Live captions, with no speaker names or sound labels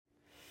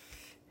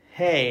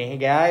Hey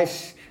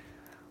guys,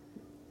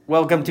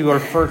 welcome to our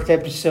first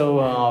episode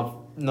of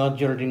Not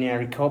Your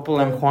Ordinary Couple.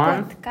 I'm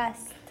Juan.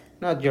 Podcast.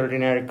 Not Your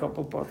Ordinary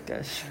Couple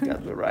podcast. You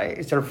got me right.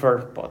 It's our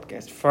first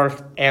podcast,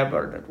 first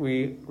ever that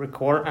we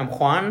record. I'm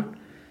Juan.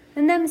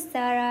 And I'm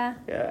Sarah.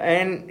 Yeah,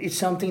 and it's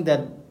something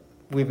that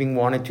we've been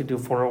wanting to do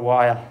for a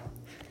while.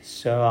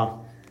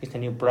 So it's a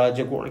new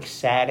project. We're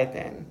excited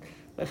and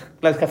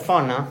let's have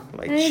fun, huh?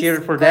 Like And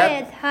cheers for it's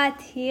that. quite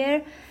hot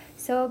here,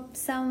 so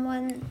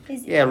someone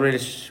is. Yeah, really.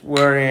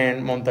 We're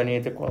in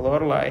Montañita,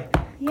 Ecuador.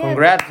 Yeah.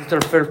 Congrats! It's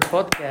our first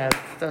podcast.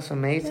 That's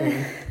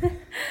amazing.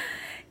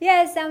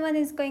 Yeah, someone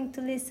is going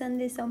to listen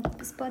this on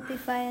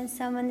Spotify, and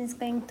someone is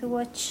going to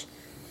watch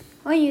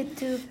on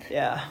YouTube.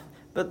 Yeah,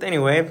 but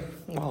anyway,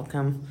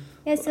 welcome.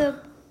 Yeah, so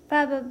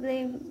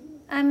probably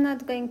I'm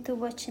not going to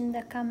watch in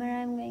the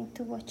camera. I'm going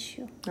to watch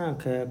you.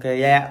 Okay,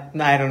 yeah.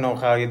 I don't know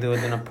how you do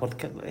it in a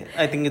podcast.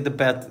 I think it's the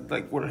best.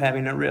 Like we're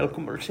having a real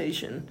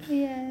conversation.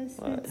 Yes,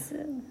 Right. it's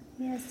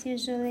yes,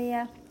 usually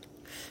yeah.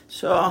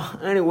 So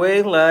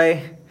anyway,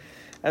 like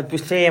as we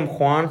say, I'm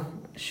Juan.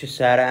 She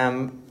said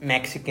I'm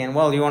Mexican.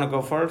 Well, you want to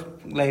go first,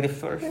 lady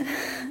first?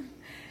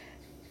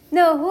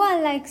 No,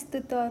 Juan likes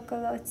to talk a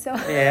lot, so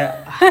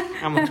Yeah,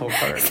 I'm a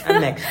talker. I'm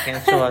Mexican,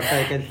 so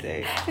I can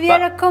say. we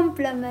are a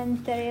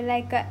complementary,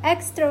 like an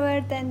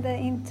extrovert and an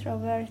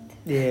introvert.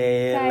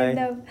 Yeah, Kind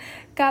like, of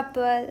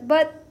couple,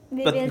 but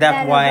we will but that's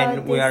tell why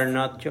about we this. are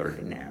not your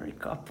ordinary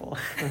couple.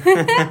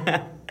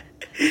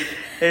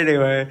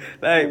 Anyway,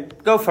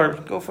 like go first.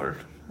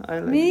 I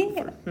like Me?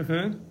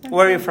 Mm-hmm.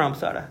 Where are you from,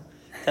 Sarah?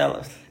 Tell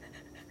us.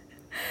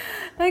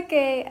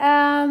 Okay,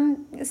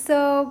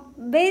 so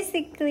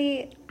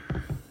basically,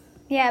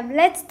 yeah,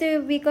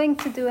 we're going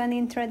to do an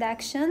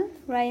introduction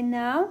right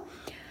now.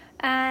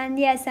 And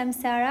yes, I'm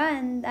Sarah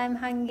and I'm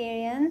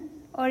Hungarian,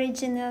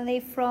 originally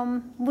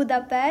from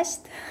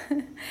Budapest.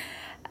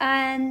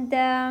 And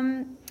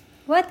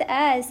what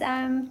else?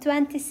 I'm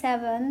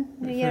 27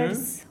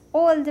 years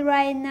old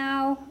right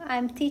now.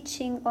 I'm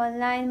teaching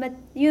online, but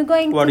you're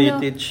going What to do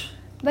know. you teach?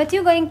 But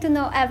you're going to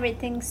know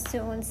everything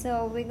soon,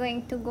 so we're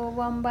going to go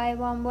one by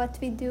one what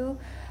we do.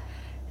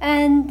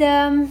 And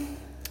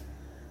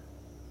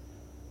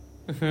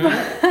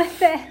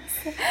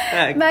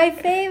Like, my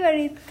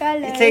favorite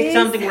color take is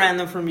something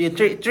random from you.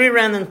 Three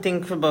random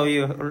things about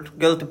you. Or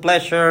guilty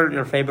pleasure,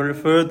 your favorite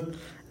food.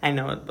 I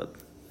know it, but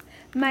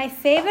my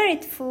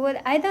favorite food.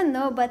 I don't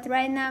know, but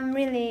right now I'm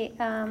really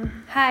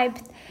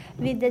hyped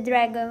with the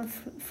dragon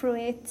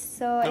fruit.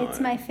 So it's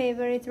my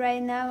favorite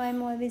right now.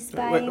 I'm always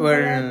buying a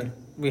lot.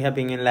 we have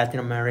been in Latin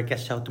America,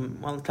 South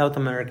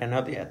America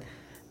not yet,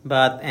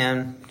 but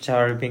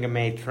sorry, being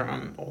made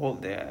from all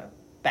the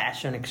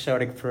passion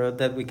exotic fruit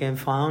that we can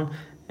find,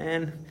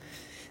 and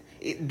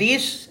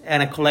this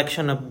and a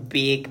collection of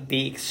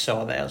big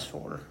sodas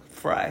for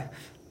fry.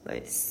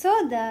 Like,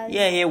 Sodas.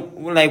 yeah,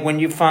 like when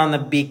you found a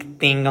big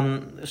thing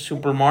on the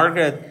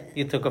supermarket,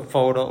 you took a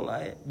photo,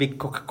 like big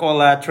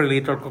Coca-Cola,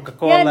 3-liter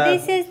Coca-Cola. Yeah,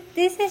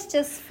 this is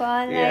just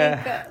fun.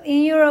 Yeah. Like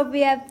in Europe,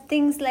 we have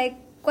things like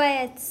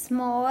quite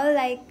small.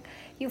 Like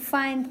you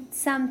find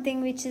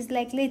something which is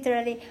like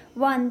literally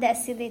 1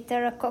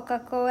 deciliter of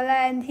Coca-Cola,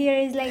 and here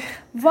is like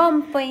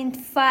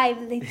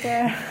 1.5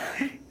 liter.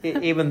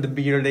 Even the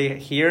beer they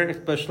here,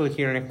 especially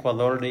here in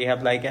Ecuador, they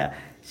have like a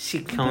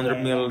 600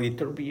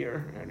 milliliter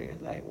beer, and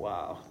it's like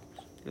wow,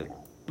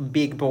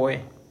 big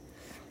boy.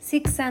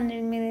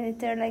 600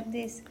 milliliter like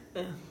this.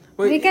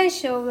 Well, We can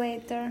show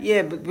later.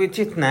 Yeah, but which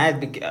is nice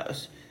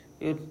because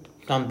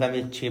sometimes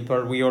it's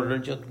cheaper. We order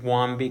just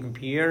one big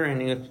beer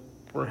and it's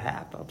for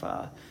half of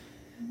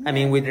I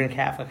mean, we drink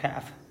half.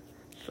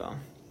 So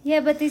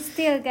Yeah, but it's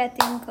still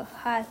getting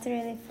hot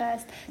really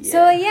fast.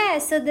 Yeah.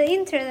 So the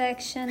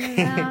introduction.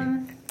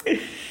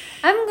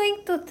 I'm going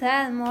to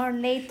tell more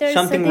later.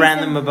 something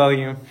random about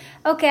you.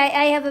 Okay,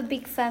 I have a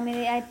big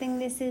family. I think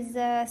this is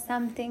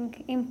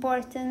something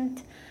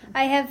important.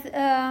 I have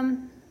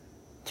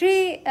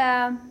 3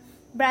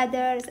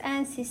 brothers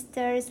and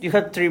sisters. You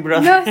have 3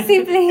 brothers. No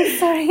siblings,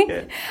 sorry.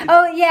 Yeah.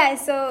 Oh, yeah,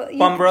 so...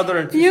 One brother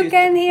and 2 You sisters.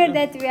 can hear Yeah.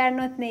 that we are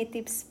not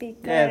native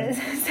speakers.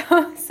 Yeah.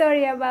 So,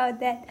 sorry about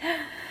that.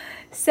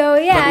 So,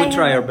 yeah. But we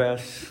try our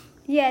best.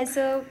 Yeah,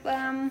 so...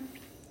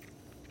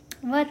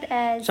 what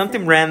else?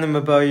 Something random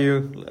about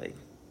you, like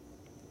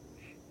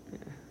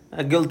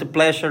a guilty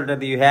pleasure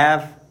that you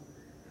have.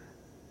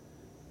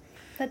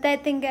 But I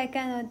think I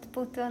cannot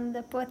put on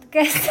the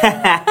podcast.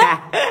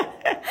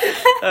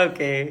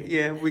 Okay,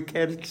 yeah, we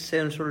can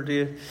censor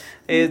this.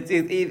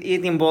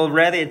 It involves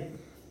Reddit.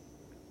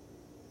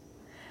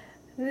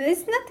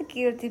 It's not a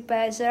guilty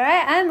pleasure.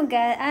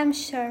 I'm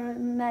sure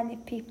many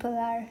people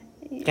are.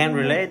 Can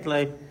relate,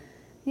 like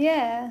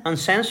Yeah.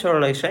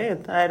 uncensored, like say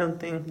it. I don't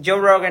think Joe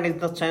Rogan is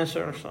not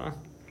censored, so.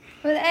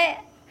 Well,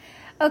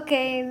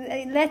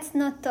 okay, let's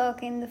not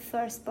talk in the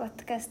first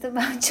podcast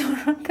about Joe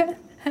Rogan.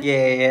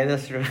 Yeah,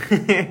 that's true.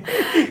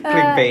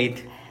 Clickbait.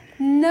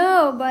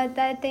 No, but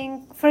I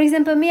think, for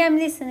example, me, I'm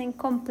listening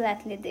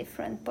completely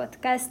different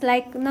podcasts,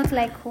 like not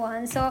like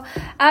one. So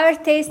our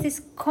taste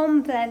is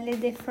completely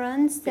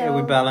different. So Yeah,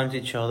 we balance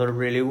each other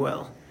really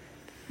well.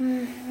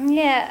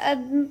 Yeah.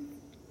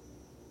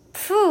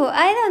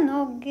 I don't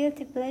know.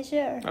 Guilty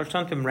pleasure. Or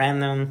something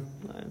random.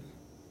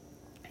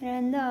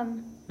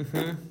 Random.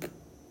 Mm-hmm.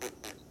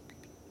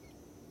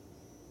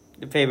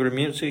 The favorite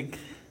music.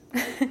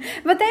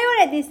 But I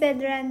already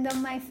said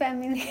random. My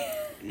family.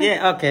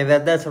 Yeah, okay,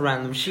 that's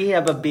random. She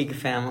have a big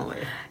family.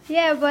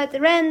 Yeah, but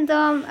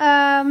random.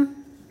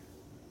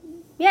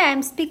 Yeah,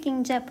 I'm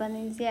speaking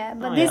Japanese. Yeah,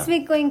 but this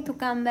week going to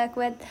come back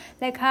with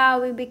like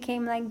how we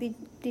became like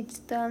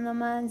digital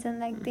nomads and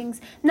like things.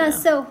 No,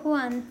 so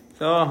Juan.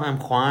 So I'm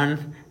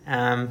Juan.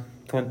 I'm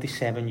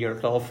 27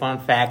 years old. Fun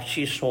fact: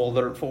 she's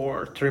older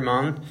for 3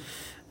 months.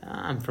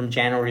 I'm from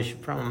January, she's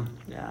from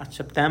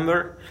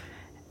September,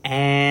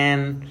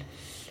 and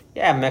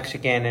yeah, I'm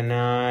Mexican, and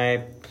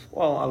I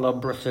love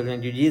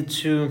Brazilian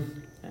Jiu-Jitsu,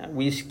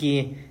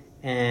 whiskey,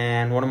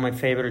 and one of my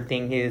favorite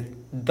things is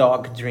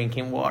dog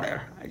drinking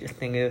water. I just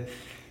think it's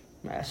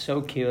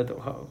so cute,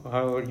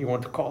 however you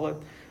want to call it.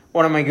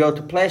 One of my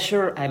go-to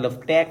pleasure, I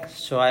love tech,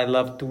 so I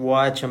love to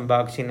watch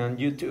unboxing on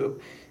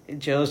YouTube. It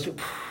just,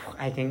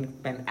 I can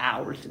spend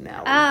hours and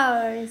hours.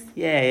 Hours.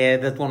 Yeah,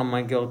 that's one of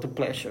my go-to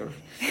pleasures.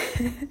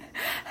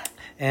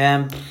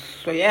 And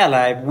so yeah,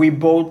 like we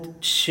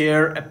both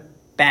share a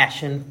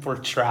passion for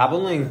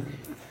traveling,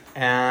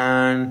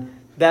 and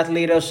that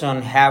led us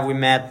on how we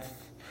met.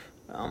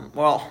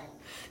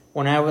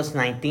 When I was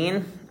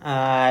 19,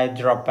 I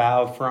dropped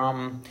out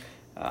from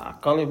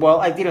college. Well,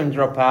 I didn't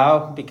drop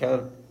out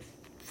because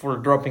for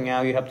dropping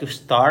out you have to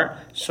start.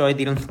 So I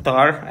didn't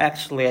start.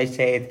 Actually,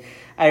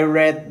 I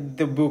read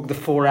the book The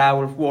 4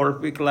 Hour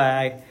Work Week,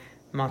 like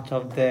much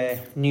of the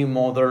new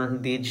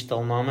modern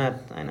digital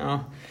nomad, I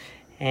know.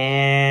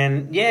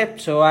 And yeah,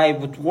 so I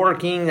was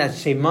working, I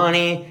save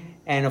money,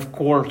 and of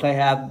course I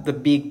had the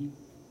big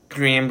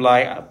dream,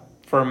 like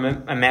for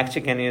a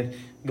Mexican, is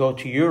go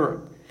to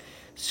Europe.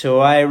 So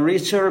I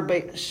researched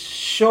a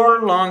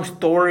short, long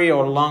story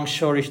or long,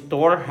 short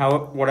story,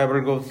 whatever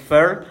goes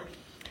first.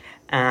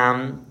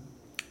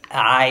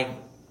 I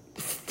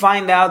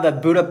find out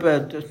that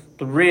Budapest is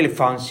a really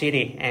fun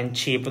city and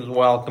cheap as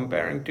well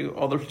comparing to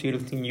other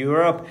cities in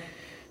Europe.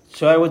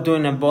 So I was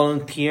doing a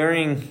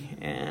volunteering,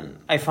 and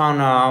I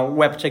found a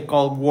website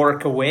called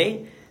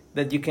Workaway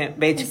that you can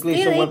basically...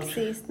 It still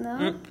exists,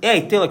 no? Yeah,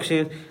 it still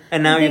exists.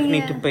 And now you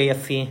need to pay a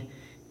fee.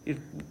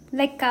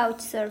 Like couch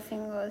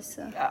surfing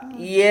also.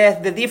 Yeah,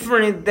 the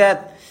difference is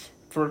that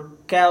for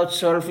couch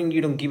surfing,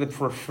 you don't give it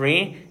for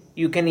free.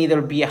 You can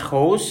either be a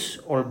host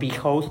or be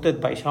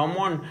hosted by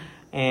someone.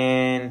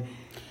 And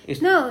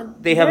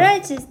they have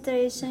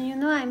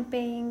registration. I'm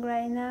paying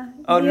right now.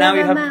 Oh, now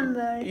you have.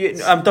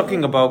 I'm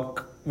talking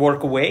about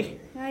Workaway.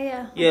 Oh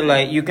yeah. Yeah, okay.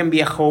 Like you can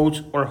be a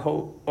host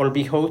or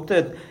be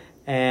hosted,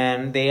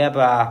 and they have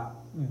a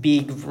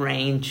big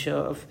range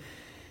of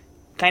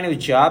kind of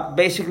job.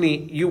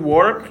 Basically, you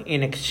work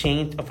in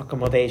exchange of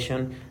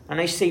accommodation, and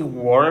I say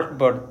work,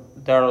 but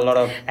there are a lot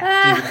of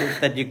activities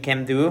that you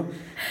can do.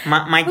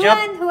 My job.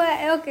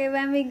 Okay,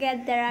 when we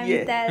get there,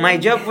 I'm telling. My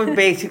job was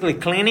basically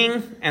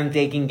cleaning and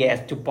taking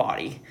guests to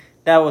party.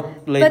 That was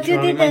literally my job. But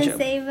you didn't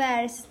say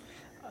where.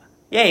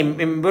 Yeah,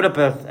 in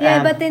Budapest.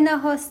 Yeah, but in a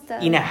hostel.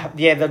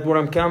 That's what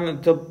I'm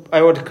coming to.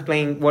 I would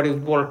explain what is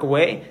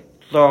Workaway.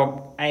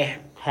 So I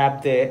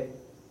have the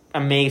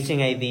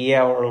amazing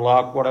idea or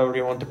luck, whatever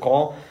you want to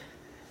call,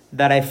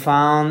 that I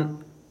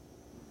found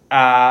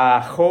a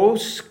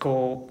host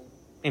called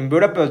in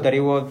Budapest that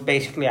it was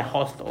basically a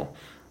hostel,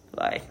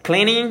 like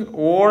cleaning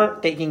or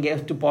taking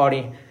guests to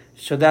party.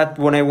 So that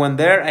when I went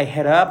there, I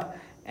head up,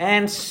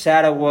 and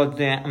Sarah was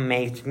the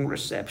amazing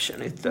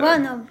receptionist.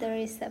 One of the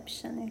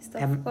receptionists,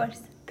 of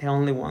course. The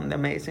only one, the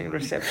amazing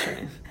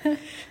receptionist.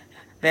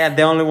 They are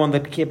the only one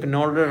that keep in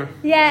order.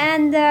 Yeah,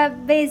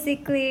 and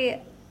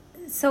basically,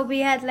 so we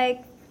had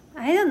like,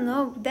 I don't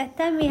know, that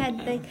time we had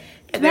like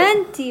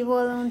 20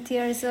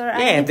 volunteers, or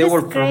they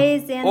were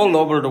crazy, from all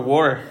over the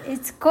world.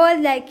 It's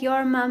called like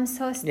Your Mom's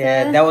Hostel.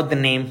 Yeah, that was the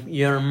name,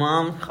 Your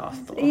Mom's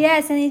Hostel.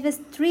 Yes, and it was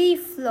 3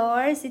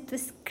 floors. It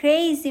was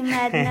crazy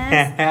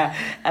madness.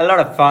 A lot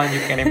of fun, you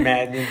can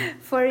imagine.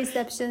 For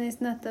reception,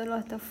 it's not a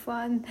lot of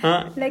fun.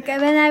 Huh? Like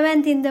when I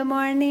went in the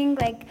morning,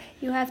 like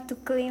you have to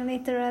clean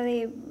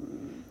literally.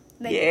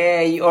 Like,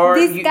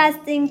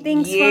 disgusting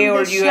things from the shower.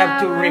 Or you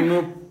have to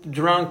remove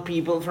drunk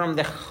people from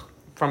the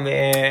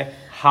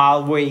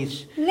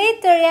hallways.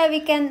 Later, we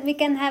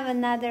can have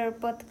another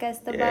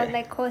podcast about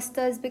like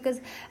hostels,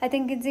 because I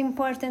think it's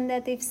important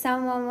that if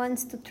someone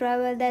wants to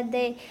travel, that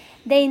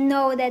they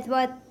know that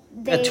what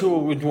they... A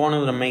tool with one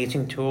of the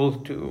amazing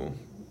tools to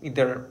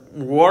either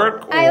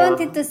work or... I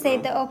wanted to say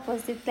the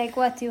opposite, like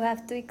what you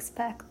have to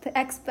expect.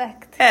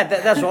 Yeah,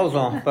 that's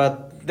also,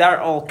 but there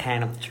are all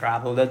kind of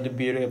travel. That's the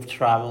beauty of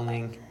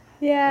traveling.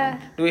 Yeah.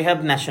 We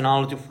have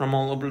nationality from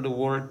all over the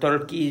world: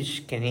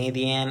 Turkish,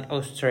 Canadian,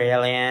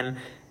 Australian,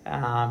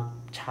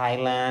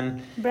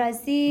 Thailand,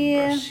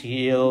 Brazil,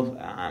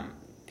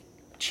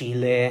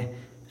 Chile.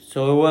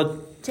 So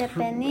what?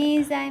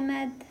 Japanese I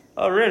met.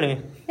 Oh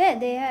really? Yeah,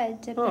 they are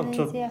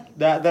Japanese.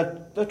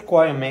 That's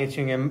quite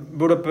amazing. And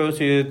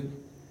Budapest is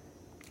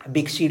a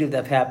big city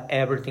that have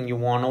everything you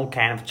want, all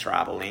kind of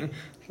traveling,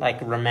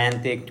 like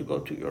romantic to go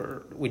to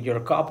your with your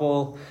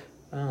couple,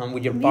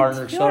 with your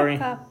partner. With your Sorry.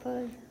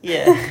 couple.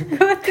 Yeah.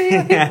 Go to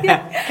your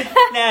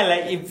Yeah,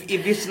 like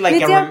if it's like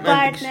with a your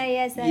romantic. partner,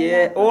 yes. I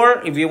Yeah, know. or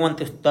if you want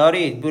to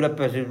study,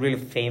 Budapest is really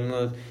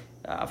famous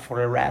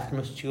for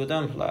Erasmus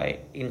students,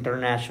 like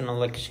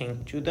international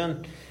exchange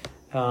student.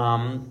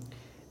 Um,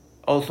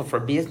 Also for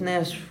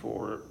business,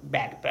 for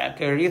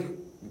backpacker. It's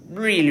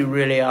really,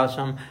 really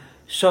awesome.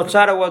 So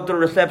Sarah was the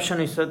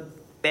receptionist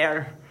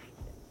there,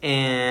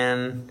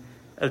 and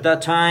at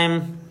that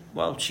time,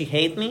 well, she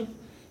hate me.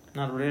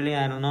 Not really.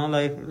 I don't know,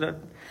 like that.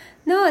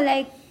 No,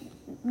 like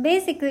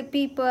basically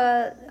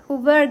people who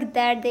worked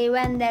there, they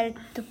went there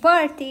to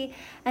party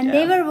and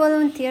they Yeah. were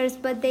volunteers,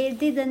 but they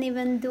didn't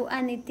even do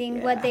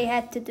anything what Yeah. they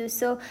had to do.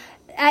 So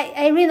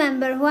I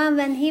remember one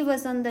when he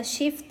was on the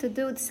shift to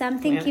do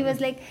something, he Yeah. was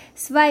like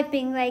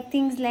swiping like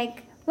things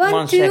like one,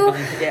 One two,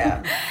 second,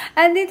 yeah.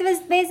 and it was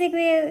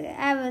basically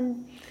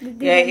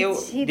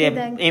he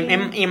didn't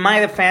in my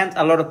defense,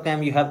 a lot of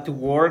time you have to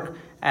work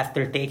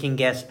after taking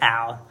guests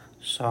out.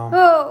 So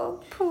Oh,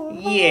 poor.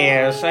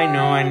 yes, I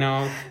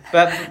know,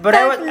 but That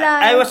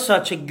I life. was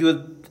such a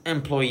good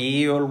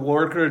employee or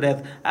worker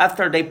that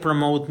after they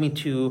promote me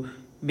to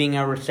being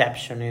a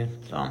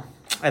receptionist, so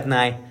at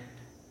night.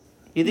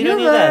 You didn't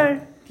You know that? were.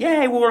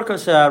 Yeah, I work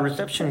as a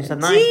receptionist at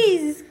night.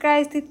 Jesus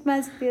Christ, it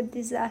must be a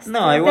disaster.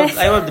 No, I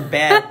was the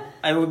bad.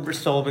 I was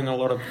resolving a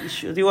lot of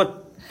issues. It was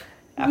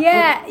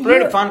Yeah,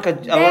 pretty you, fun because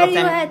a there lot of you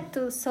time. had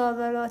to solve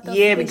a lot of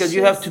Yeah, because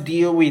you have to issues.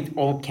 deal with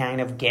all kind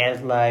of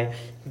guests, like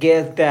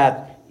guests that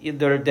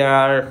either they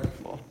are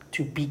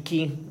too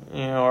picky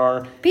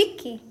or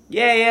Picky.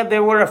 yeah.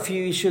 There were a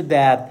few issues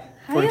that,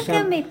 How for you can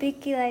example, be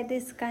picky like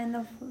this kind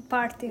of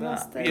party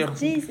hostess? you,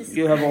 Jesus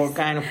you have all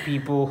Christ. kind of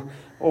people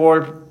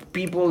or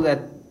people that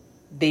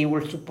they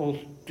were supposed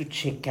to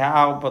check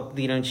out but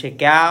didn't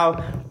check out,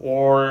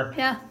 or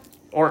Yeah.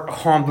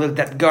 homeless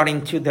that got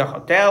into the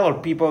hotel, or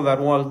people that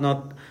was not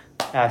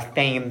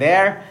staying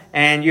there,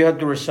 and you had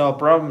to resolve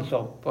problems. So,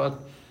 but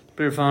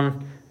pretty fun.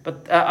 But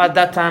at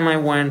that time, I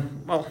went.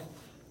 Well,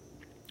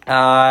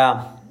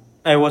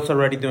 I was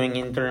already doing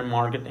internet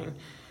marketing,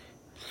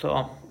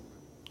 so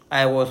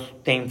I was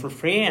staying for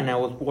free, and I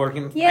was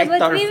working. Yeah, I but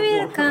started we to will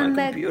work on my come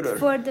back computer.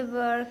 for the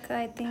work,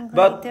 I think,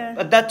 But later.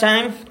 at that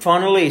time,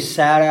 funnily,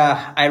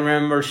 Sarah, I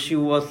remember she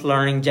was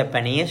learning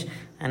Japanese,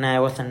 and I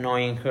was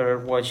annoying her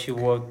while she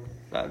was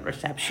a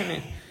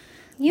receptionist.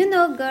 You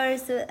know,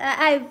 girls,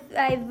 I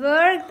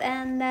worked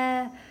and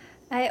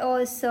I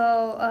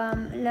also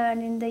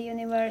learned in the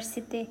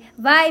university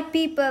why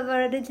people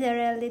were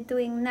literally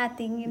doing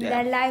nothing in Yeah.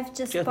 their life,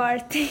 just Just-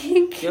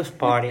 partying. Just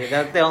party.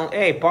 That's the only,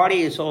 hey,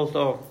 party is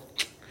also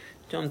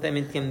sometimes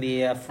it can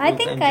be a I full-time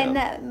think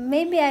job.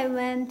 maybe I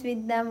went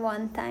with them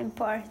one time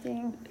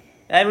partying.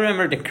 I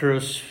remember the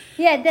cruise.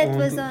 Yeah, that Oh,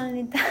 was the-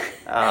 only time.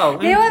 Oh,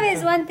 They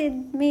always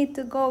wanted me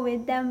to go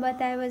with them,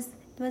 but it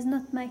was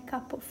not my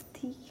cup of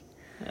tea.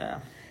 yeah.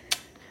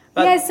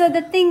 But Yeah, so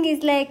the thing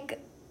is like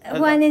But-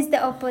 one is the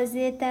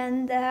opposite,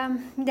 and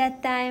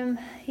that time,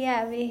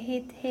 yeah,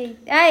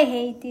 I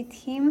hated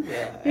him.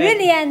 Yeah,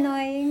 Really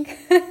annoying.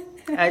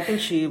 I think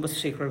she was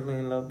secretly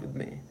in love with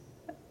me.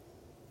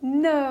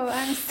 No,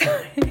 I'm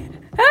sorry.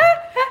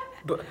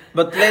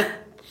 But let's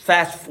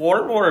fast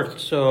forward.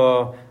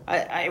 So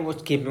I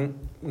was keeping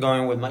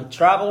going with my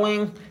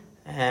traveling,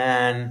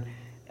 and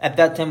at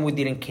that time we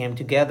didn't came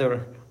together.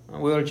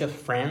 We were just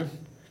friends.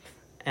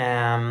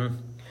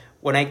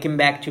 When I came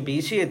back to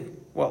visit,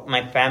 well,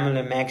 my family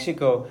in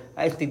Mexico,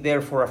 I stayed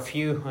there for a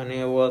few, and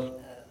it was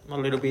a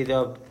little bit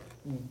of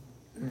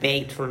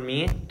bait for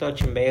me,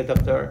 touching base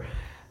after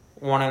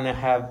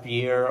 1.5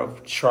 year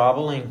of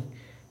traveling.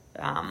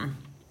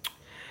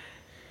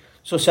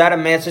 So Sarah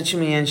messaged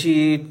me and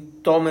she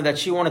told me that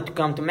she wanted to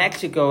come to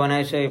Mexico, and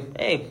I say,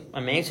 hey,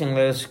 amazing,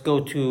 let's go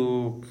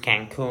to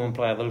Cancun,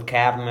 Playa del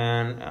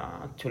Carmen,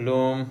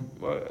 Tulum.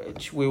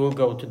 We will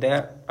go to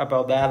that,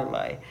 about that.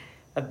 Like,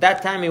 at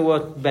that time it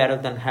was better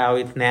than how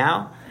it's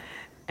now.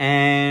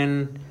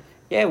 And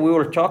yeah, we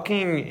were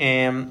talking,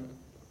 and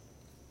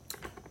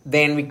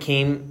then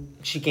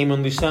she came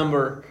on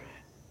December,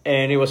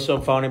 and it was so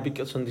funny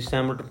because on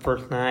December, the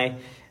first night,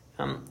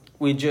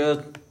 we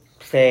just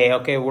say,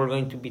 okay, we're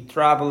going to be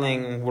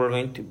traveling, we're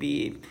going to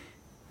be,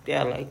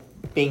 like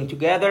being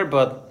together,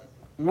 but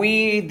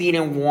we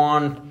didn't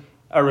want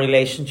a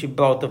relationship,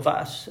 both of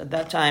us at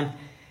that time.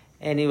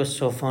 And it was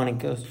so funny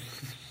because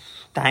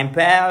time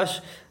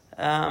passed.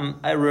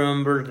 I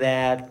remember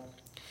that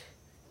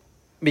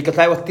because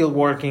I was still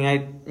working.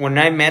 When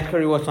I met her,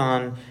 it was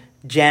on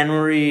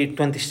December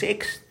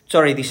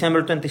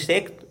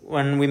 26th,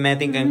 when we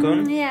met in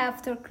Cancun. Yeah,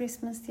 after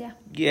Christmas, yeah.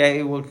 Yeah,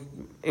 it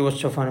was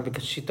so funny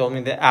because she told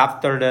me that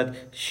after that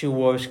she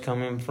was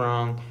coming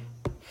from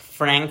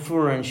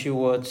Frankfurt and she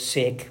was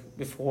sick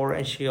before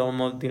and she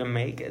almost didn't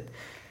make it.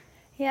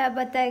 Yeah,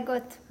 but I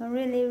got a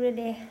really,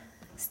 really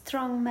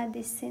strong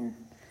medicine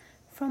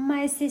from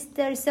my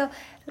sister. So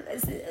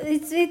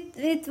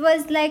it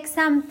was like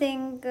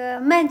something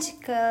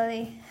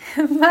magically.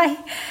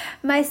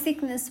 My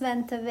sickness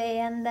went away,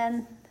 and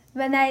then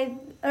when I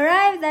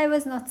arrived, I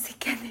was not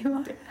sick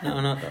anymore.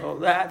 No, not all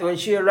that. When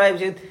she arrived,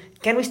 she said,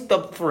 "Can we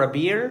stop for a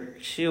beer?"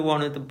 She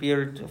wanted a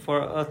beer for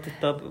us to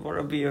stop for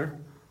a beer.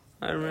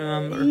 I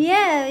remember.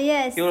 Yeah,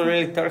 yes. You were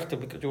really thirsty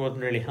because it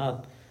wasn't really hot.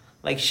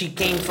 Like she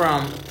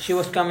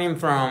was coming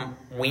from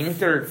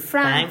winter time.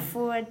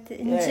 Frankfurt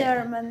in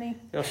Germany.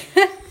 It was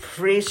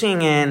freezing,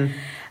 and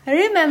I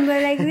remember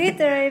like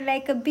literally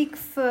like a big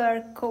fur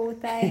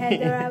coat I had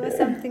or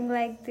something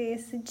like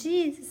this.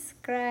 Jesus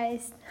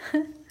Christ.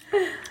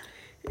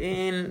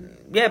 and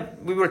yeah,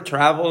 we were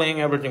traveling,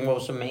 everything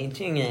was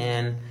amazing,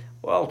 and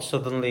well,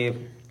 suddenly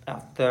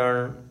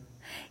after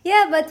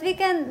Yeah, but we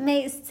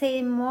can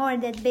say more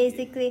that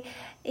basically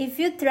if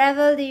you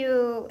travel,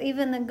 you,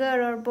 even a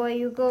girl or boy,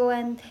 you go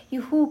and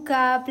you hook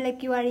up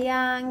like you are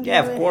young.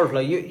 Yeah, of course.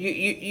 Like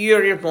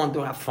you just want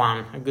to have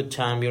fun, a good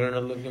time. You're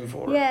not looking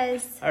for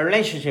yes. a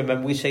relationship,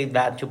 and we say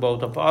that to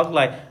both of us.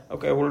 Like,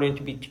 okay, we're going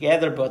to be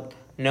together, but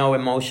no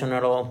emotion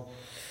at all.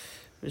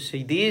 We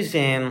say this,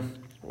 and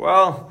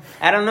well,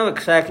 I don't know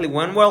exactly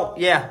when. Well,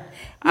 yeah.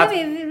 Yeah,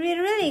 we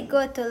really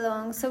got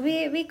along. So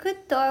we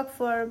could talk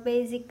for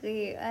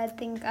basically, I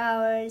think,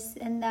 hours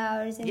and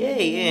hours. And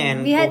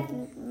and we had.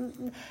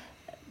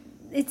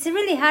 It's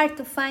really hard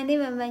to find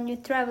even when you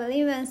travel,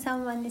 even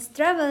someone is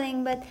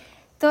traveling, but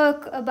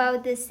talk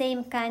about the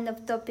same kind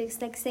of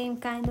topics, like same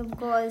kind of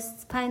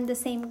goals, find the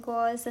same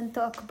goals and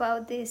talk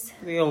about this.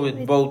 We always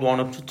both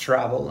wanted to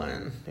travel,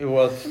 and it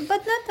was.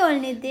 But not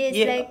only this,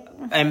 like.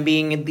 I'm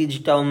being a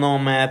digital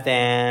nomad,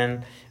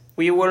 and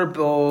we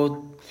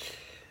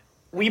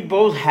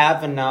both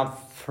have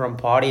enough from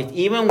parties.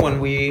 Even when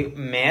we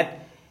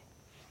met,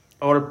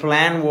 our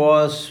plan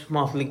was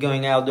mostly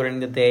going out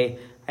during the day.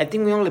 I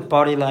think we only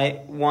partied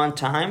like one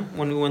time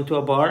when we went to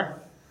a bar.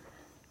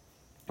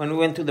 When we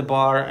went to the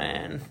bar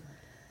and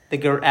the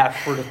girl asked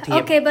for the tip.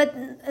 Okay, but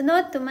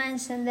not to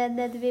mention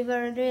that we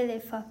were really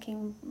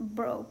fucking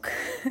broke.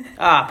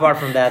 Apart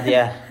from that,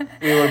 yeah.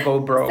 We were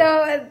both broke.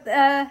 So,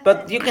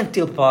 but you can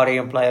still party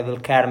and play Del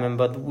Carmen,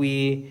 but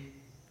we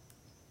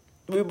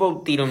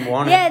both didn't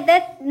want it.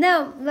 Yeah,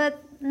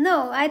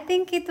 no, I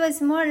think it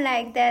was more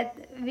like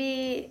that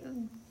we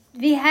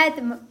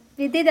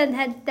didn't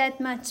have that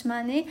much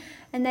money,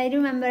 and I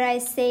remember I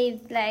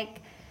saved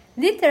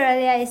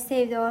literally I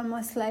saved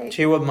almost like.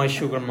 She was my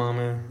sugar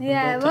mama.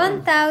 Yeah,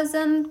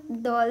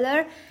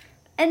 $1,000.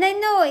 And I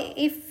know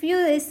if you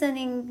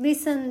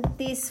listen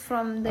this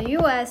from the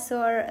US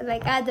or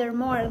like other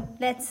more,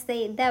 let's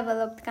say,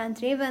 developed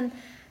country,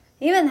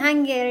 even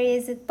Hungary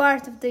is a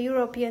part of the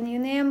European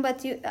Union,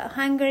 but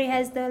Hungary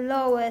has the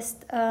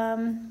lowest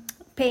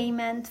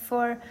payment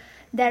for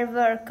their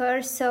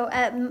workers. So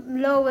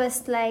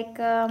lowest like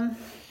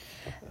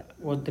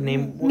what the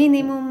name?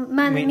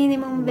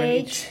 Minimum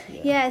wage.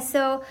 Yeah.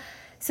 So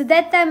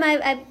that time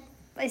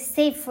I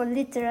saved for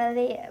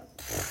literally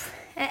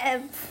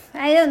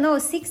I don't know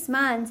 6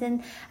 months,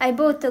 and I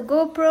bought a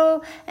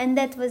GoPro, and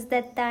that was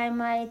that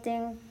time I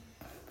think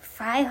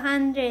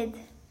 $500.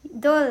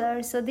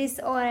 So this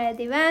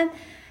already went.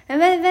 And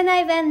when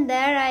I went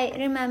there, I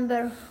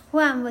remember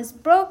Juan was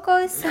broke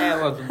also. Yeah,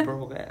 I was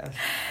broke ass.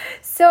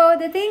 So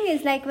the thing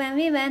is, like, when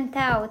we went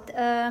out,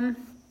 and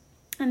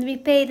we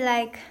paid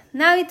like,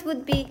 now it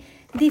would be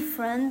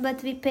different,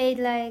 but we paid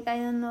like, I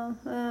don't know,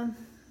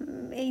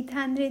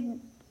 800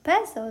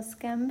 pesos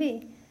can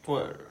be.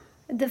 Where?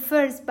 The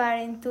first bar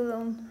in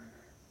Tulum.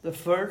 The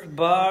first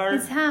bar?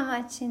 It's how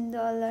much in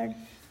dollar?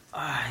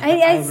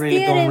 I really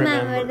still don't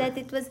remember that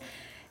it was,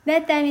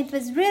 that time it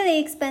was really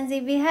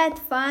expensive. We had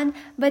fun,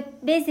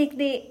 but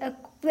basically,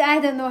 I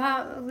don't know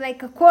how,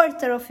 like a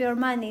quarter of your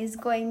money is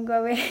going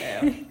away.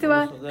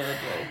 Yeah,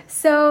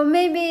 so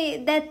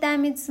maybe that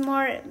time it's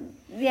more,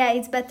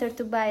 it's better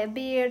to buy a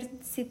beer,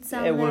 sit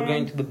somewhere. Yeah, we're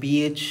going to the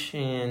beach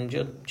and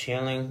just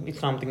chilling. It's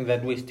something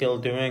that we're still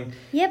doing.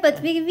 Yeah, but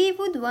we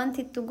would want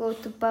it to go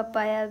to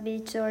Papaya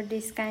Beach or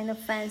this kind of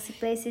fancy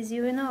places,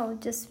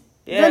 just...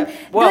 Yeah,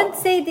 don't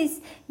say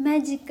this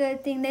magical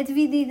thing that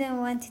we didn't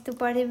want it to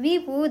party. We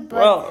would, but...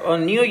 Well,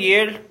 on New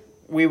Year,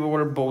 we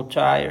were both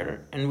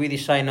tired and we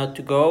decided not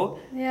to go.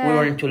 Yeah. We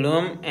were in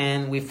Tulum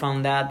and we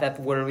found out that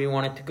where we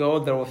wanted to go,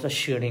 there was a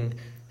shooting.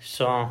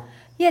 So...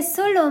 Yes,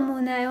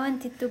 Solomon I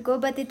wanted to go,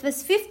 but it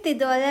was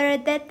 $50.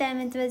 At that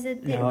time it was...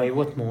 No, it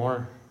was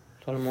more.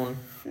 Solomon.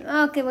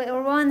 Okay,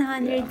 or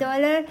 $100.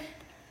 Yeah.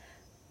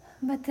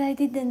 But I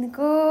didn't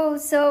go,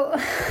 so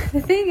the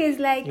thing is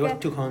like... It was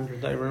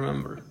 200, I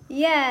remember.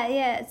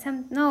 Yeah,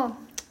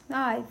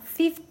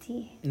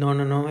 50. No, I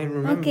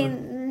remember. Okay,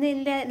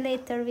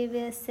 later we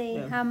will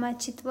say how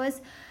much it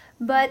was.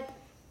 But,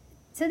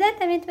 so that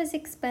time it was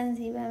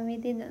expensive and we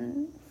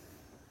didn't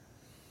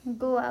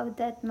go out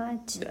that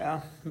much.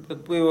 Yeah,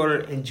 but we were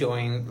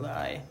enjoying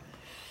like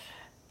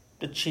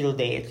the chill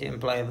days in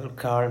Playa del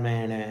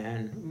Carmen,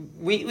 and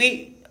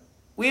we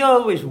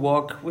always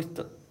walk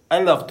I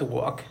love to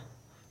walk.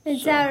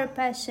 It's our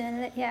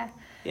passion, yeah.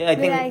 Yeah, I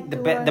think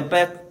the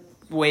best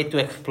way to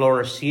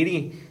explore a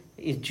city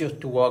is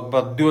just to walk,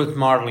 but do it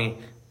smartly.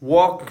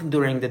 Walk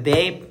during the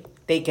day,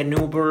 take an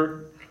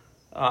Uber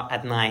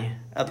at night,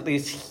 at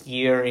least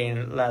here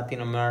in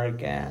Latin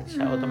America,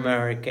 South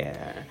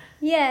America.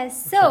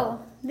 Yes, so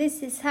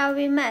this is how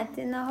we met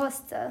in a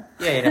hostel.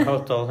 Yeah, in a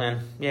hostel, and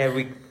yeah,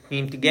 we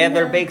came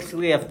together Yeah.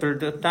 basically after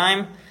the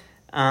time.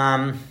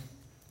 Um,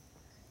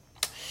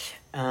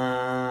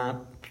 uh,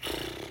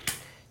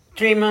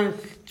 3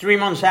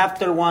 months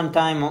after one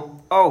time,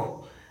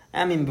 oh,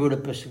 I'm in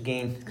Budapest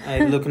again. I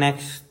look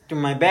next to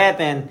my bed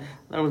and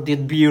oh,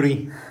 did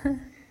beauty.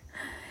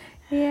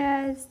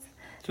 Yes.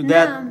 So No.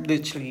 that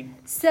literally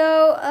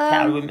So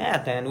how we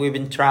met, and we've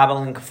been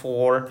traveling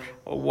for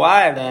a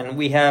while, and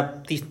we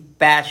have this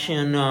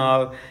passion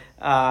of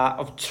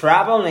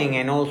traveling,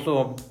 and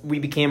also we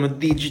became a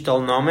digital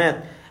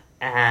nomad,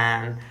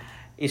 and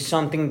it's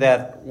something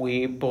that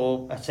we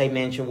both, as I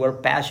mentioned, we're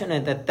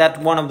passionate. That's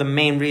one of the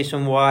main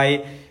reasons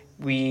why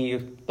we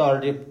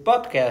started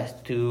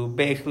podcast, to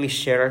basically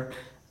share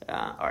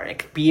our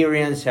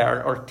experience,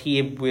 our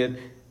tip with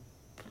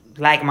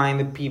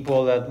like-minded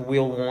people that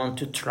will want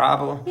to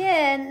travel.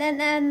 yeah,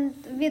 and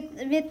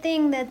we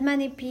think that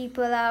many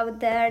people out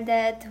there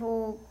that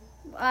who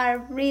are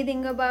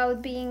reading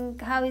about being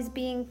how is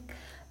being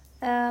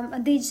a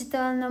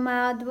digital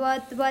nomad,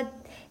 what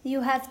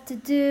you have to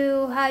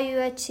do, how you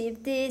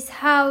achieve this,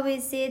 how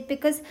is it,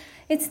 because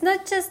it's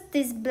not just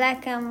this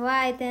black and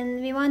white,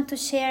 and we want to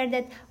share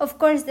that, of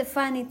course, the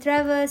funny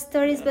travel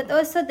stories, but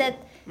also that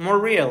More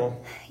real.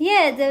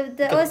 yeah,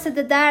 the also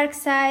the dark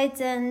sides,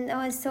 and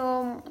also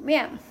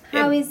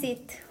how Yeah, is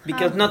it?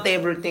 because How- not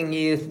everything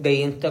is the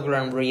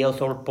Instagram reels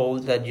or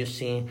posts that you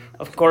see.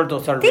 Of course,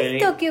 those are really.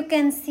 TikTok you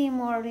can see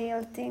more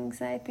real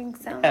things, I think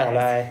Yeah, sometimes.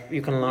 like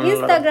you can learn a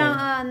lot of Instagram,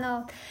 things. no.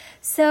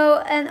 So,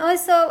 and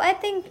also I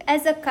think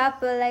as a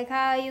couple, like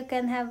how you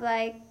can have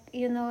like,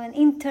 an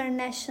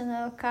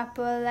international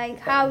couple, like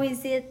how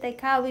is it,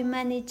 like how we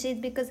manage it,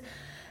 because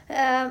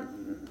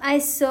I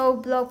saw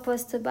blog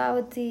posts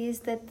about this,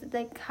 that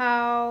like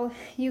how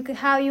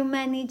you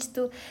manage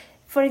to,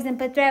 for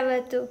example,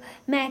 travel to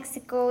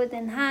Mexico,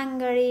 then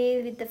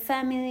Hungary with the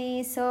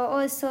family. So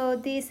also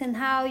this, and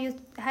how you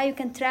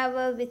can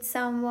travel with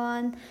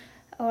someone,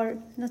 or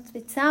not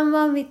with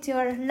someone, with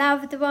your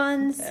loved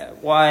ones.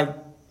 While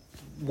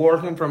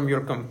working from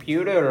your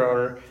computer,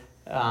 or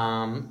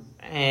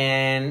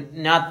and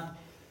not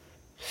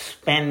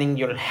spending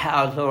your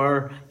house,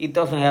 or it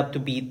doesn't have to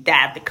be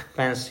that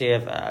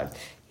expensive.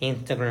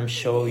 Instagram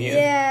show you.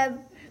 Yeah,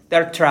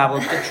 They're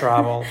travel to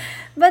travel.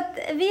 but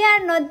we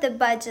are not the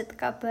budget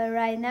couple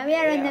right now. We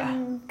are on Yeah.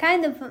 a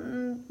kind of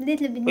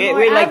little bit We- more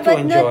we like up, to but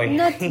enjoy.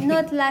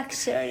 not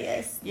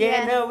luxurious.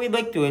 Yeah, no, we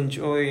like to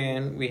enjoy,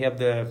 and we have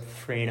the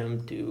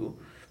freedom to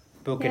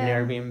book an Yeah.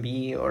 Airbnb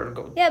or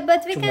go. Yeah,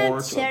 but we to can more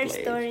to a share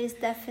place. stories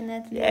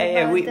definitely.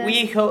 Yeah.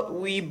 about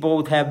We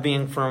both have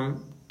been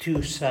from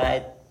two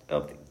side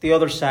of the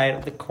other side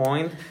of the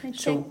coin. I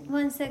So check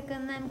 1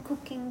 second. I'm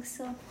cooking,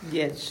 so.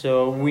 yeah,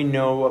 so we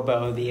know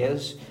about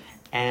this,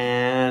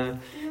 and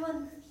You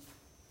want-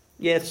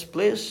 yes,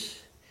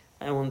 please,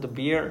 I want the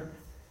beer.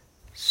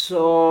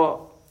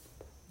 So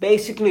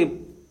basically,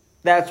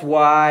 that's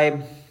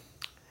why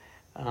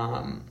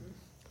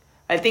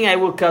I think I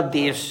will cut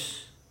this.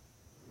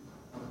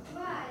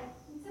 Why?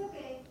 It's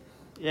okay.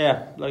 Yeah,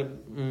 like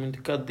to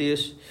cut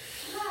this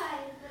Why?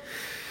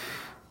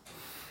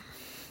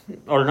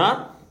 or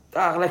not.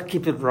 Let's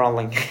keep it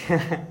rolling.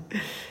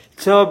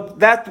 So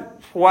that's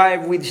why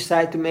we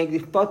decided to make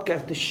this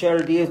podcast, to share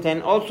this,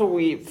 and also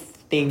we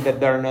think that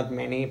there are not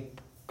many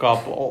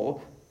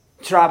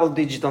travel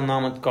digital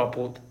nomad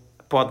couple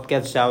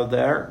podcasts out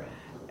there,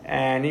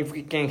 and if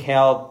we can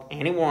help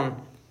anyone,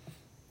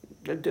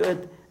 let's do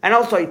it. And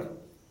also it's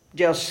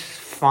just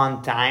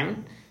fun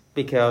time,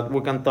 because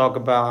we can talk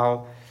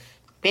about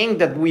things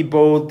that we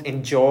both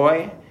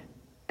enjoy,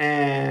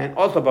 and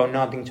also about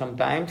nothing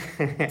sometimes,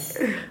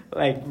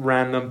 like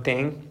random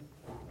thing.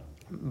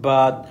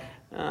 But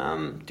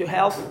to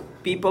help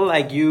people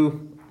like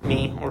you,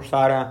 me, or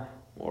Sarah,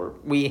 or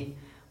we,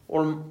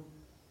 or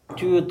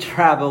to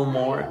travel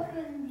more.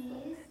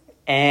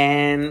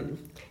 And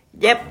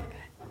yep,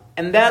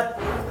 and that,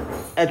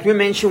 as we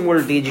mentioned,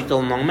 we're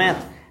digital nomad,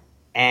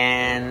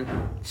 and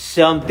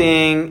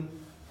something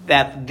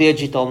that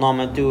digital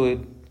nomad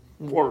do,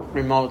 work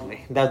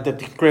remotely. That's the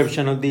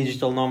description of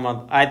digital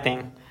nomad, I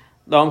think.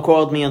 Don't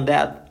quote me on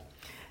that.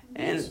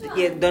 And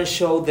yeah, don't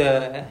show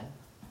the.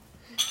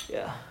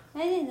 Yeah.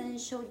 I didn't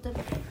show the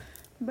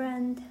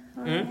brand.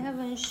 Or I Hmm?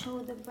 haven't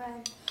showed the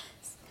brand.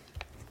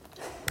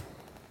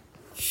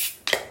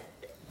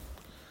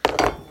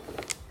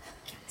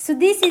 So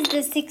this is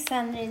the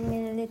 600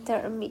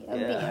 milliliter Yeah,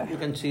 beer. you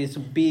can see it's a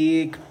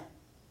big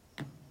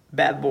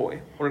bad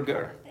boy or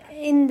girl.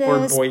 In the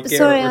Or boy, girl,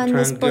 sorry, or on the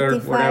trans girl,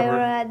 Spotify whatever.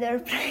 or other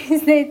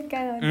place, they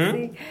cannot Hmm?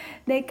 see.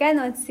 They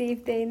cannot see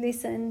if they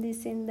listen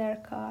this in their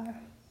car.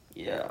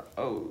 Yeah.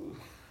 Oh.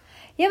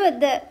 Yeah,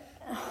 but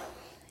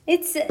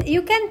it's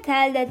you can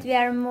tell that we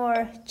are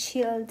more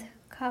chilled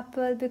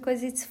couple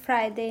because it's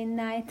Friday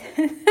night.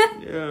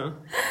 Yeah.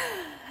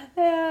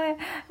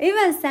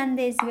 Even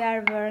Sundays we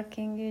are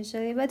working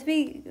usually, but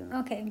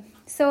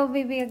so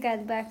we will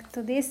get back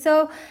to this.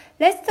 So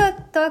let's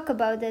talk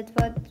about it,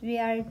 what we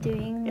are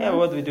doing Yeah, now.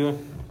 what we do.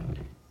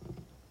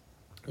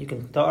 You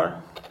can start.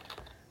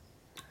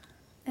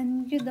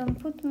 And you don't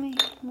put me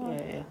more.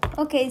 Yeah.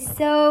 Okay,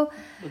 so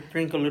But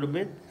drink a little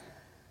bit.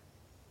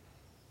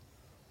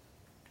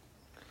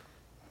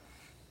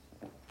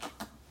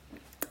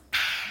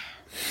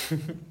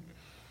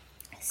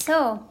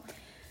 So,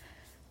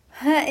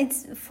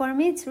 it's for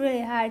me it's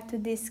really hard to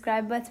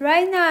describe, but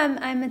right now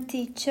I'm a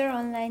teacher,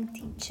 online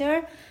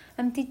teacher.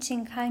 I'm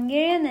teaching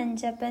Hungarian and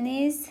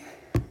Japanese,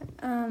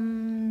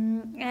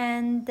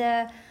 and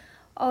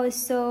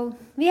also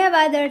we have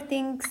other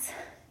things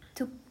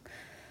to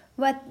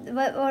what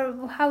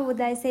or how would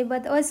I say?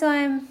 But also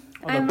I'm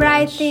Other plans.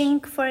 writing,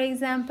 for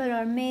example,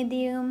 or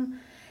Medium.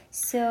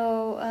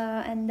 So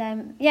and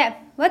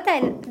what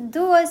I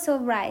do also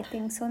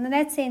writing. So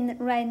let's say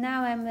right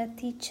now I'm a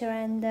teacher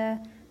and a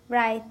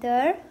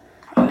writer,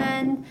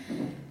 and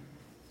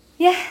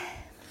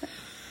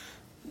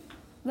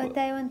but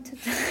I want to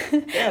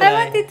I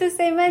wanted to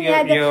say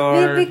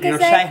your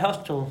side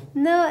hostel.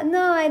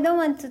 No, I don't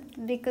want to,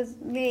 because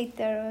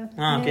later.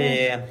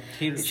 Okay, yeah.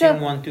 She So-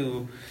 didn't want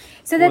to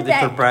So go that the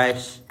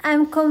surprise.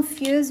 I'm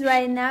confused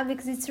right now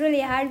because it's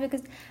really hard,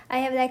 because I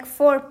have like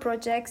 4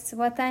 projects,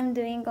 what I'm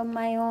doing on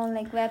my own,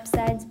 like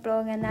websites,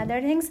 blog, and other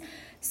things.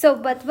 So,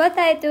 but what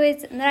I do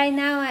is right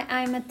now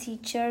I'm a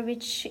teacher,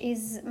 which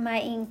is my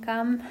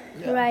income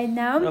right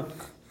now. Yep.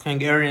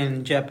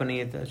 Hungarian,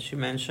 Japanese, as you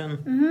mentioned.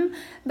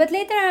 But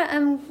later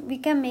I'm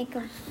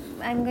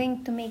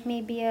going to make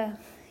maybe a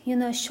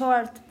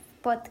short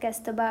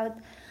podcast about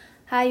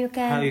how you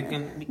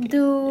can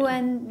do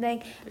and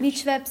like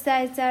which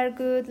websites are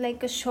good,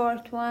 like a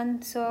short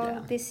one.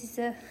 So this is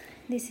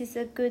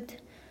a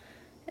good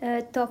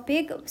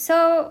topic.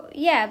 So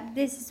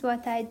this is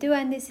what I do,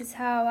 and this is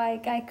how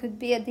I could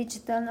be a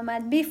digital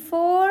nomad.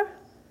 Before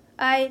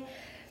I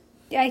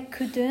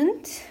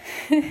couldn't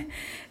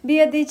be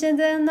a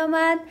digital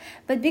nomad,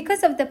 but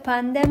because of the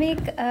pandemic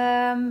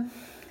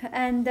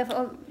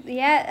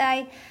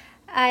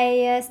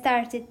I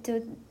started to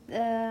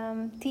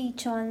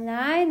teach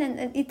online,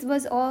 and it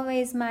was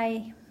always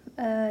my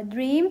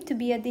dream to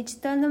be a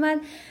digital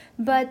nomad.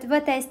 But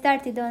what I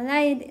started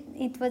online,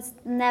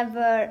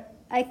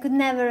 I could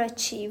never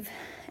achieve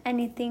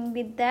anything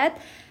with that.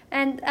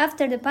 And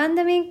after the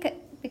pandemic,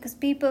 because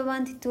people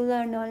wanted to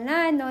learn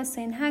online,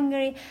 also in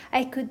Hungary,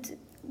 I could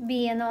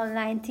be an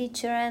online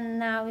teacher, and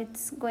now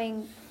it's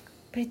going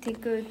pretty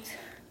good.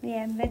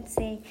 Yeah, let's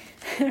say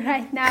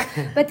right now.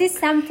 But it's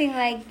something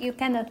like you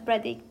cannot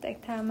predict,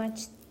 like how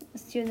much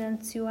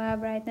students you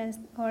have right now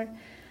or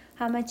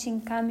how much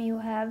income you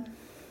have.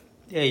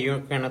 Yeah,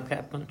 you cannot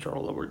have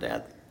control over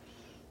that.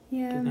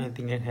 Yeah.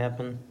 Anything can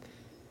happen.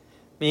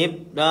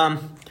 Me,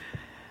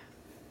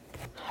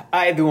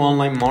 I do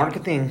online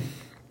marketing,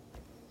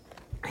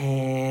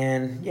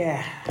 and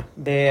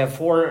the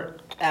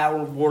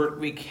 4-hour work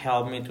week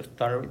helped me to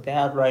start with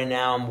that. Right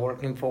now, I'm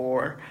working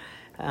for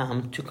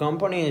 2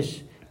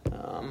 companies.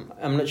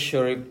 I'm not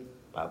sure if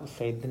I would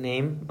say the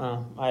name.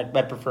 I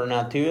prefer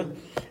not to.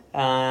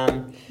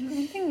 I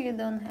think you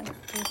don't have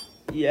to.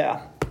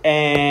 Yeah.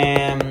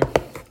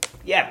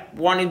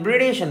 One is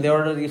British and the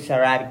other is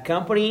Arabic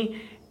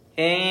company.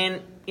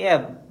 And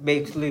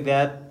basically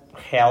that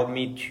helped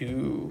me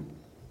to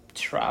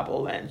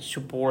travel and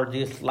support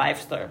this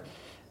lifestyle.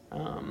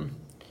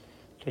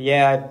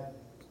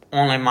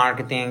 Online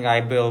marketing,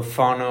 I build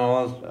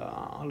funnels,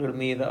 a little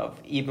bit of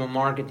email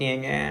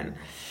marketing and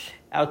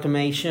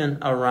automation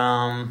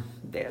around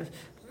this.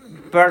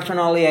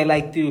 Personally, I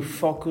like to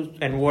focus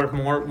and work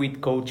more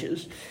with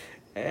coaches,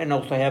 and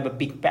also have a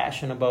big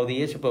passion about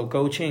this, about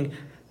coaching.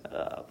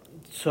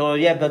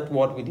 That's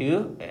what we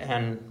do,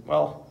 and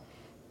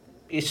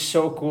it's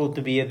so cool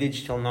to be a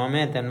digital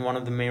nomad. And one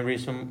of the main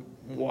reasons,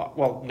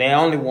 the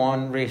only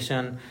one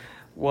reason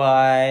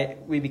why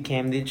we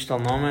became digital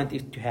nomad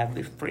is to have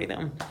this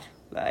freedom,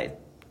 like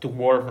to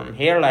work from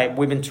here. Like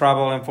we've been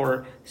traveling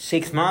for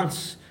 6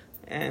 months,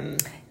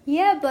 and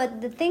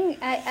but the thing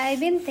I've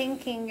been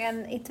thinking,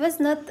 and it was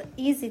not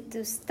easy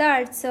to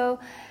start. So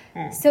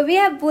we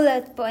have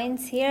bullet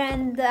points here,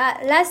 and the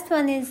last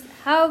one is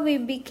how we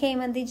became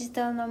a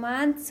digital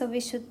nomad. So we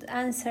should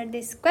answer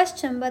this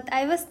question. But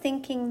I was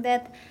thinking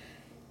that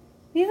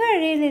we were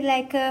really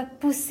like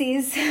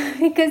pussies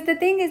because the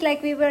thing is,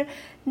 like, we were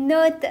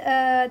not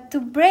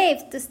too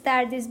brave to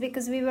start this,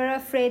 because we were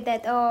afraid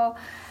that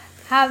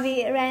how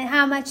we rent,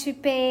 how much we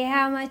pay,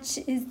 how much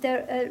is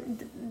the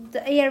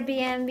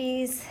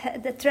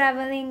Airbnbs, the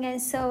traveling,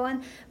 and so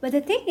on. But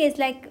the thing is,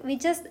 like, we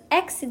just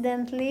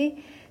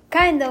accidentally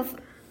kind of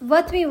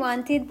what we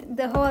wanted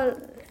the whole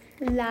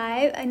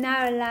life in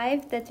our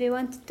life, that we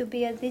wanted to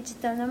be a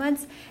digital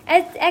nomads.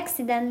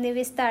 Accidentally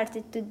we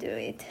started to do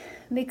it,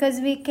 because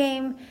we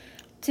came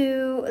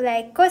to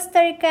like Costa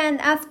Rica, and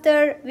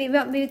after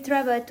we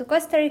traveled to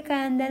Costa Rica,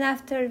 and then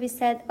after we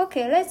said,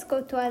 okay, let's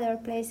go to other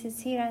places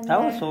here and that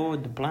there. was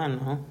always the plan,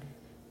 huh?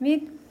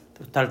 We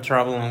to start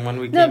traveling when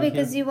we No, came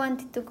because here. you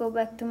wanted to go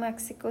back to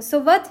Mexico. So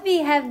what we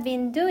have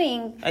been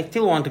doing, I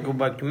still want to go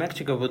back to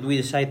Mexico, but we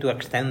decided to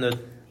extend it.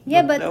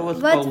 yeah, that but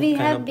was what all we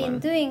kind have of been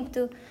plan. doing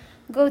to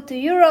go to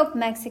Europe,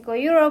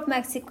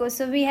 Mexico.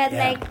 So we had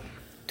Yeah. like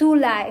two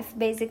life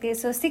basically.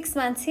 So 6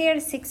 months here,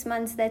 6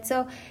 months that. So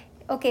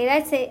okay,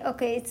 let's say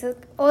it's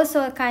also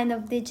a kind of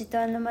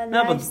digital nomad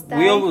No, but lifestyle.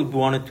 we always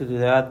wanted to do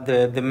that.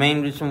 The main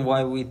reason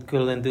why we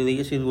couldn't do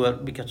this is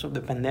because of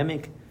the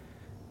pandemic.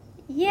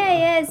 Yeah,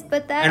 yes,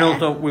 but And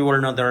also, we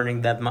were not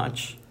earning that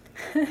much.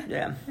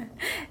 Yeah.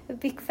 a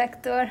big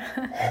factor.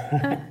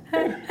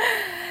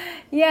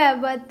 Yeah,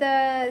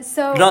 but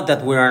so Not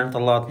that we earned a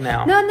lot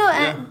now. no,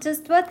 Yeah.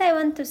 just what I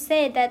want to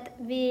say that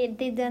we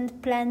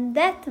didn't plan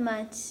that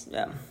much.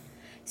 Yeah.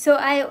 So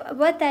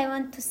what I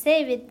want to say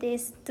with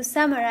this, to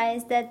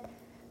summarize, that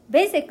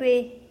basically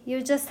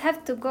you just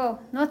have to go,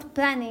 not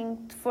planning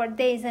for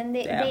days and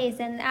Yeah. days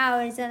and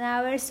hours and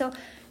hours. So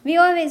we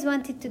always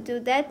wanted to do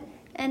that,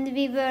 and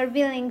we were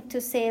willing to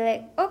say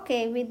like,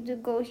 okay, we do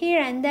go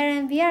here and there,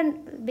 and we are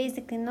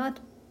basically not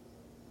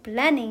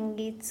planning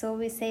it. So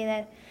we say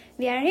that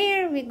we are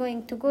here, we're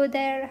going to go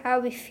there, how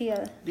we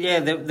feel. Yeah,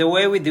 the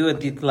way we do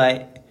it is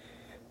like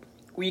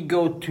we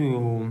go to,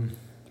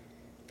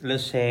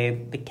 let's say,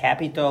 the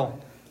capital.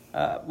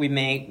 We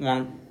make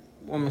one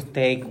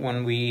mistake when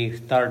we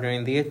start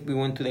doing this. We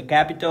went to the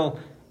capital,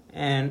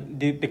 and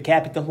the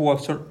capital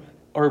was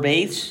our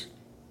base,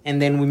 and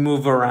then we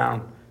move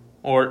around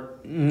or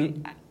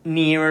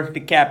near the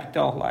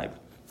capital, like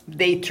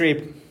day trip,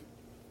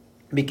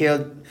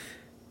 because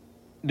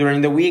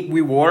during the week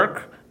we work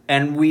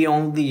and we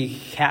only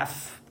have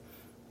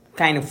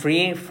kind of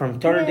free from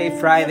Thursday, Yeah,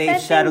 Friday, but I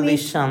Saturday,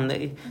 think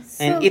Sunday,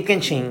 So- and it can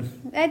change.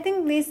 I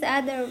think this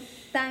other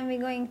time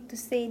we're going to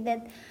say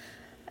that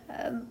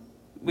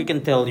We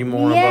can tell you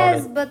more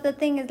yes, about it. but the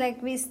thing is like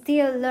we're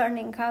still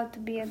learning how to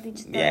be a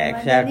digital Yeah, nomad.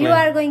 exactly. You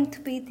are going to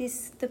be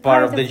the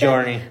Part of the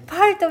journey.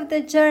 Part of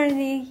the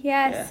journey,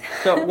 yes.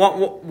 Yeah. So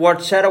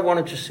what Sarah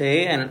wanted to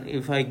say, and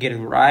if I get it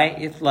right,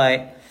 it's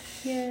like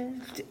Yeah.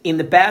 in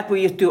the past we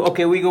used to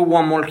we go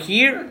one more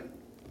here,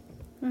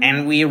 and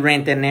we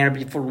rent an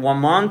Airbnb for 1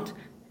 month,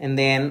 and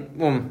then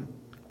boom,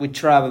 we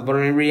travel. But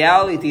in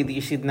reality,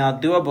 this is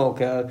not doable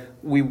because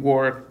we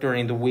work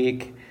during the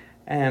week.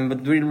 But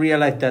we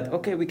realized that,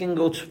 okay, we can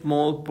go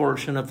small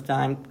portion of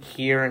time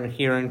here and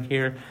here and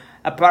here.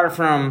 Apart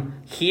from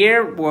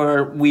here,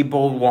 where we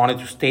both wanted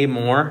to stay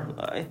more,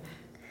 like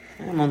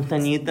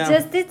Montañita.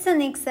 Just it's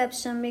an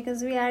exception because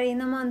we are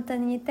in a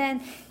montañita,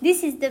 and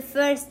this is the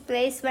first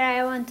place where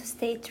I want to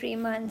stay 3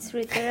 months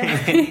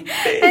literally.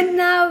 And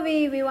now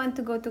we want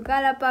to go to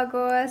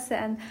Galapagos,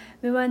 and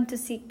we want to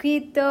see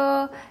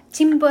Quito,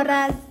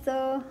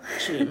 Chimborazo.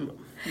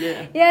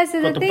 Yeah. Yeah,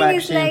 so the thing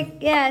is Cotopaxi. like,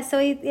 yeah, so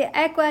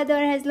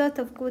Ecuador has a lot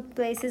of good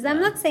places.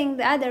 I'm not saying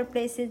the other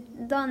places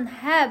don't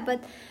have, but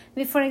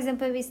for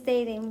example, we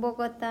stayed in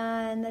Bogota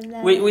and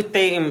then We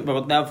stayed in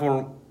Bogota for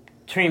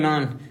 3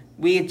 months,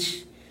 which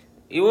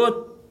it was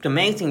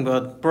amazing,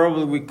 but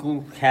probably we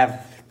could have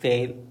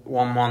stayed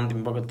 1 month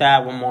in Bogota,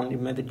 1 month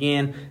in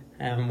Medellin,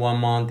 and 1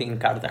 month in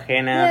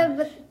Cartagena. Yeah,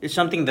 but It's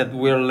something that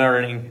we're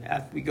learning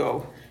as we go.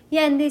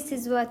 yeah, and this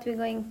is what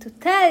we're going to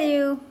tell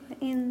you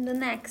in the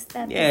next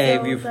episode. Yeah,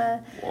 if you've...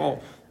 Whoa.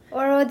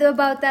 Or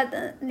about that,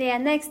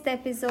 next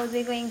episode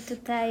we're going to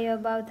tell you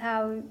about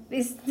how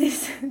is this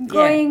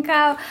going,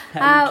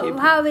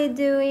 how we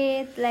do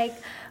it, like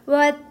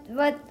what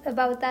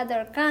about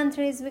other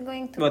countries we're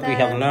going to What tell. we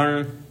have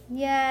learned.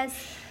 Yes,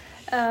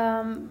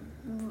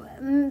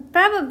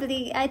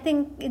 probably I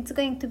think it's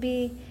going to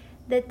be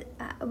that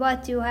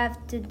what you have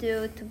to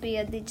do to be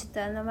a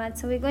digital nomad.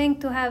 So we're going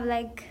to have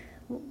like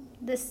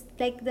this,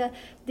 like the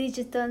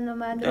digital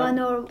nomad Yeah,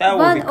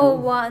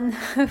 101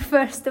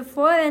 first of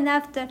all, and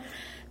after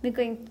we're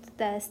going to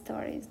tell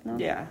stories. No.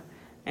 Yeah.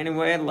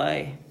 Anyway,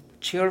 like,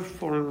 cheers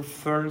for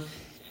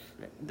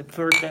the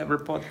first ever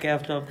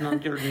podcast of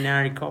Not Your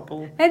Ordinary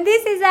Couple. And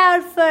this is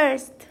our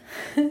first.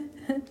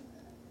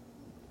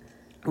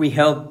 We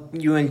hope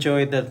you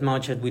enjoy it as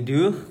much as we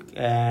do,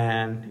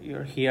 and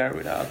you're here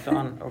with us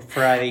on a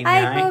Friday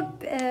night. I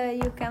hope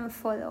you can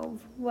follow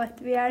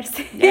what we are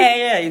saying.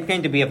 Yeah, it's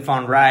going to be a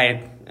fun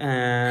ride.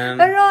 A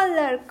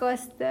roller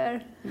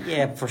coaster.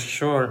 Yeah, for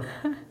sure.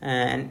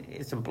 And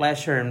it's a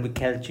pleasure, and we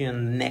catch you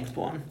on the next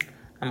one.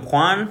 I'm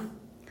Juan,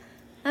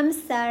 I'm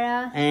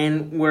Sarah.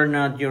 and we're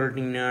Not Your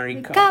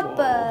Ordinary The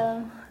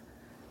Couple.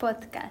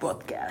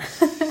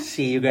 podcast.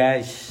 See you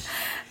guys.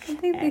 I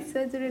think this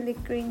was really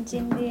cringe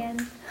in the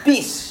end.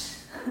 Peace.